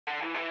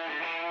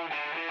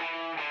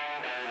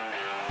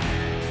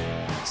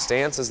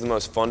Stance is the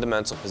most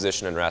fundamental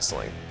position in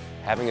wrestling.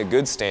 Having a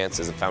good stance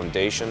is a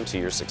foundation to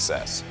your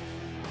success.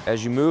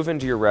 As you move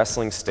into your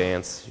wrestling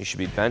stance, you should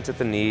be bent at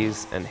the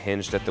knees and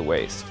hinged at the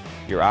waist.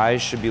 Your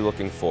eyes should be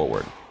looking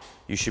forward.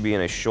 You should be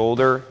in a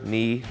shoulder,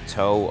 knee,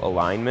 toe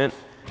alignment.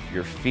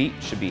 Your feet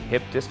should be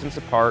hip distance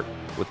apart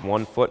with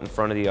one foot in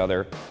front of the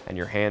other, and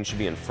your hands should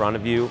be in front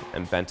of you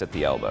and bent at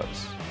the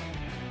elbows.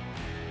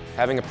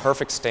 Having a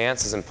perfect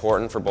stance is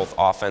important for both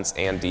offense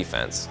and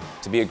defense.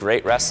 To be a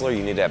great wrestler,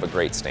 you need to have a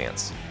great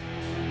stance.